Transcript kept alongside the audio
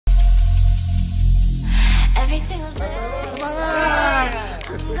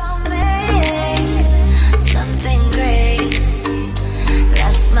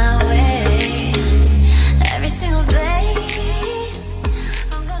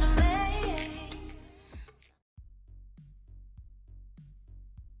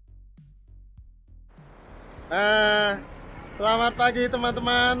Selamat pagi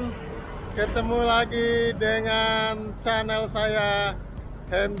teman-teman. Ketemu lagi dengan channel saya,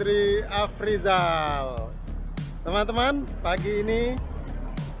 Hendry Afrizal. Teman-teman, pagi ini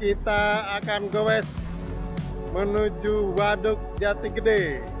kita akan goes menuju Waduk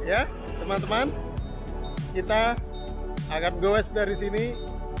Jatigede, ya teman-teman. Kita akan goes dari sini.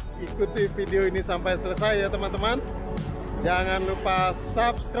 Ikuti video ini sampai selesai ya teman-teman. Jangan lupa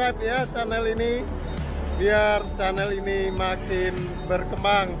subscribe ya channel ini, biar channel ini makin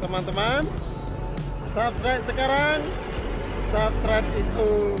berkembang teman-teman. Subscribe sekarang, subscribe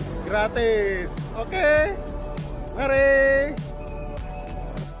itu gratis. Oke, mari.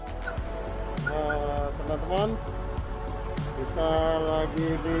 Teman-teman, kita lagi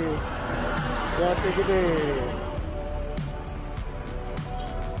di Jatigede.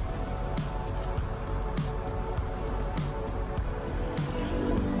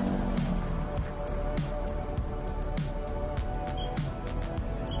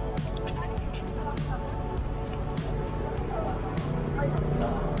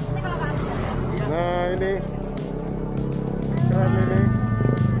 Nah ini keren ini,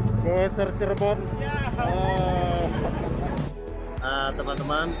 goeser Cirebon. Nah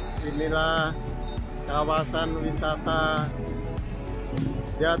teman-teman, inilah kawasan wisata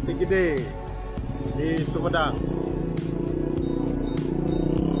Jatigede di Sumedang.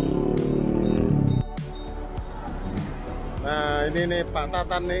 Nah ini nih Pak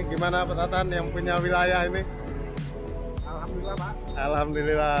Tatan nih, gimana Pak Tatan yang punya wilayah ini? Alhamdulillah Pak.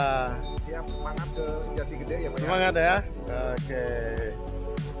 Alhamdulillah. Siap, semangat ke Jatigede ya Pak. Semangat ya. Oke.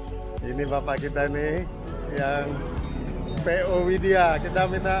 Ini bapak kita nih yang PO Widya. Kita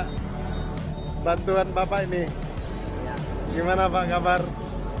minta bantuan bapak ini. Gimana Pak kabar?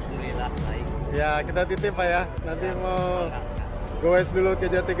 Alhamdulillah baik. Ya kita titip Pak ya. Nanti mau goes dulu ke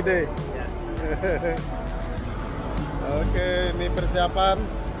Jatigede. Ya. Oke, ini persiapan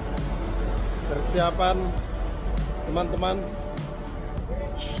teman-teman.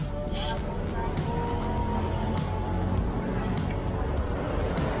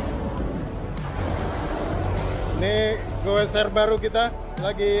 Ini goeser baru kita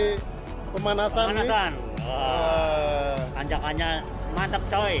lagi pemanasan nih. Tanjakannya mantap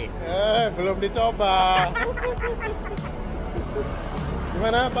coy. Belum dicoba.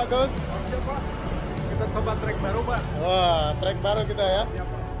 Gimana Pak Gus? Kita coba trek baru Pak. Wah, trek baru kita ya. Siap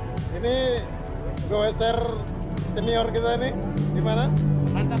Pak. Ini goeser senior kita nih, gimana?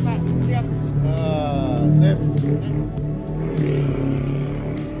 Mantap Pak, siap. Sip.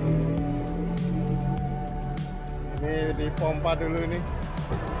 Ini dipompa dulu nih.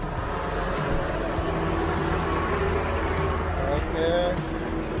 Oke.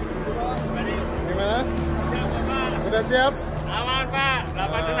 Gimana? Siap Pak. Sudah siap? Aman Pak,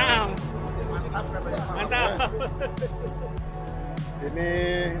 86. Mantap katanya Pak. Mantap. Ini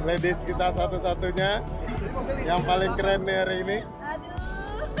ladies kita satu-satunya yang paling keren nih hari ini.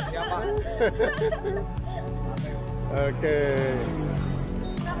 Siap Pak. Oke.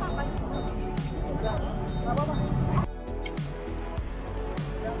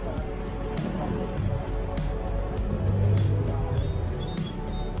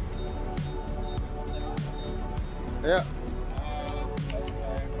 Ya.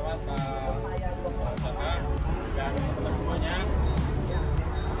 Dan teman semuanya,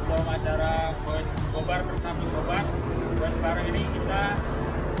 sebelum acara gobar bersama gobar baru ini kita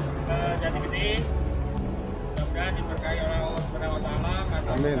ke Jatigede. Mudah-mudahan diberkahi oleh Allah Subhanahu wa Ta'ala. Maka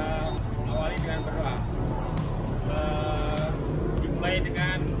kita awali dengan berdoa. Dimulai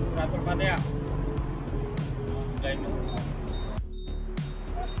dengan suratul Fatihah.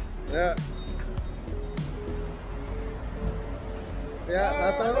 Ya. Ya,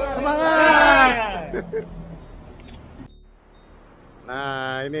 satu. Semangat.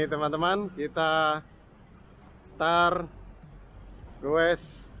 Nah, ini teman-teman, kita start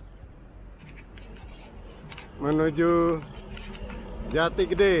goes menuju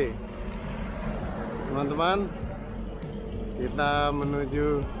Jatigede. Teman-teman, kita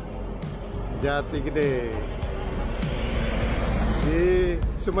menuju Jatigede di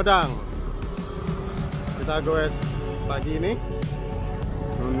Sumedang. Kita goes pagi ini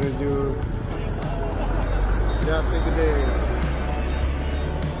menuju Jatigede,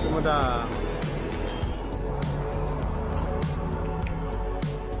 Sumedang.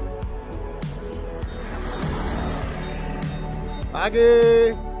 Pagi.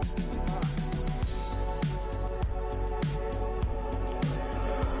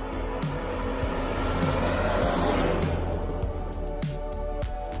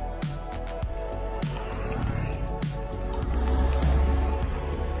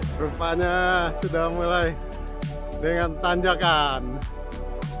 Rupanya sudah mulai dengan tanjakan.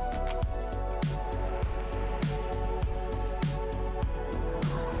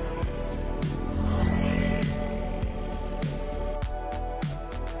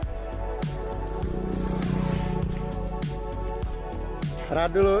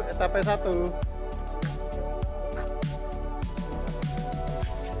 Istirahat dulu etape 1.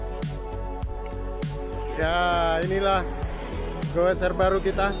 Ya, inilah goeser baru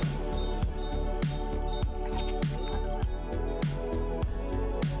kita.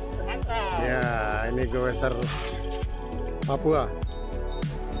 Ya, ini goeser Papua.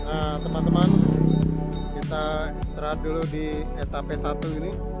 Nah, teman-teman, kita istirahat dulu di etape 1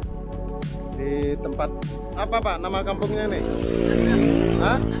 ini. Di tempat apa Pak nama kampungnya nih?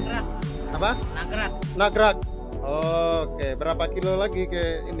 Hah? Nagrak. Apa? Nagrak. Nagrak. Oke, berapa kilo lagi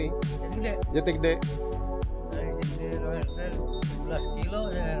ke ini? Jatigede. 15 kilo.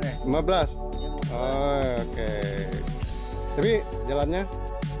 15. Oke. Tapi jalannya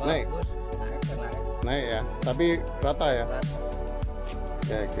naik. Naik ya. Tapi rata ya.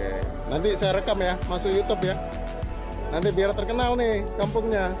 Oke. Nanti saya rekam ya, masuk YouTube ya. Nanti biar terkenal nih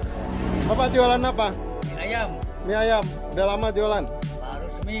kampungnya. Bapak jualan apa? Ayam. Mie ayam. Udah lama jualan? Baru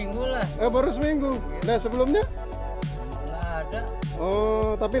seminggu lah. Baru seminggu. Nah sebelumnya? Nggak ada.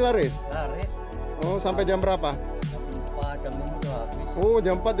 Oh, tapi laris? Laris. Oh, sampai jam berapa? Jam 5 udah habis. Oh,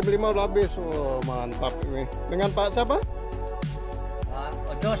 jam 4 jam 5 udah habis. Oh, mantap ini. Dengan Pak siapa? Pak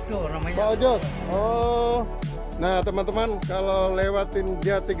Ojos tuh namanya. Pak Ojos. Oh. Nah, teman-teman kalau lewatin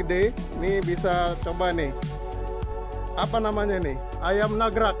Jatigede, nih bisa coba nih. Apa namanya nih? Ayam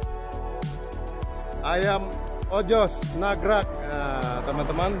nagrak. Ayam Ojos nagrak. Nah,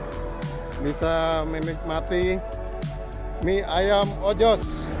 teman-teman bisa menikmati mie ayam Ojos.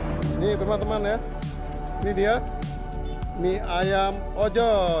 Nih teman-teman ya. Ini dia mie ayam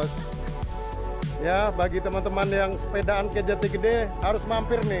Ojos. Ya, bagi teman-teman yang sepedaan ke Jatigede harus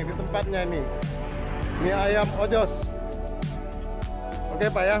mampir nih di tempatnya nih. Mie ayam Ojos. Oke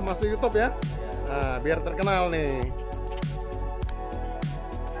Pak ya, masuk YouTube ya. Nah, biar terkenal nih.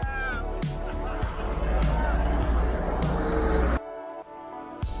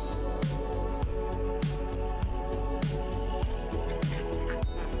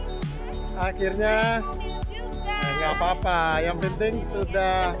 Akhirnya nggak apa-apa, yang penting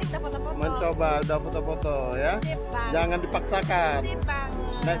sudah mencoba, udah foto-foto ya. Jangan dipaksakan.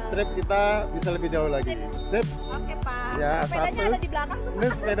 Next trip kita bisa lebih jauh lagi. Sip. Oke Pak. Ya, Sepedanya satu. ada di belakang. Ini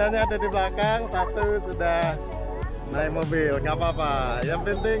sepedanya ada di belakang, satu sudah naik mobil, nggak apa-apa. Yang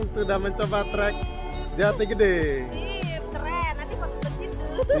penting sudah mencoba trek Jatigede. Sip, keren. Nanti foto di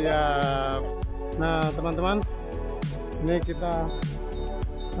situ. Siap. Nah teman-teman, ini kita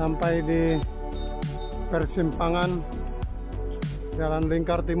sampai di persimpangan Jalan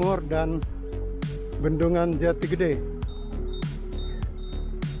Lingkar Timur dan Bendungan Jatigede.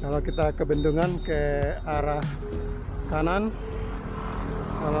 Kalau kita ke Bendungan ke arah kanan,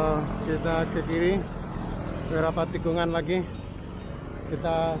 kalau kita ke kiri beberapa tikungan lagi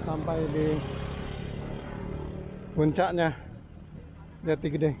kita sampai di puncaknya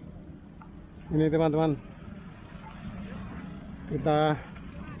Jatigede. Ini teman-teman, kita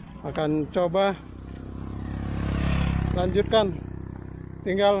akan coba lanjutkan,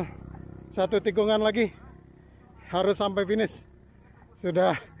 tinggal satu tikungan lagi harus sampai finish.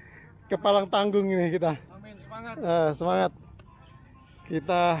 Sudah kepalang tanggung ini kita. Amin, semangat. Semangat.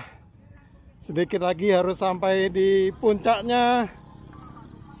 Kita sedikit lagi harus sampai di puncaknya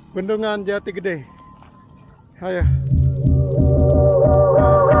Bendungan Jatigede. Ayo.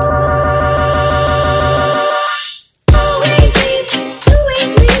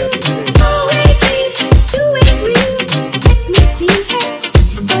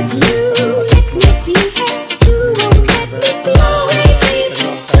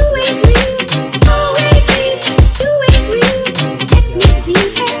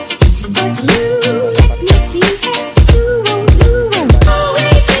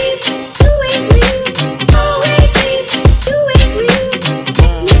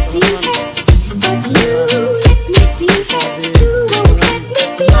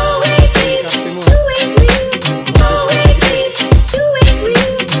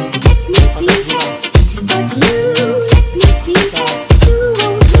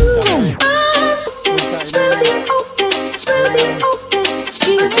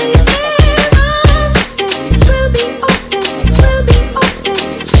 Open,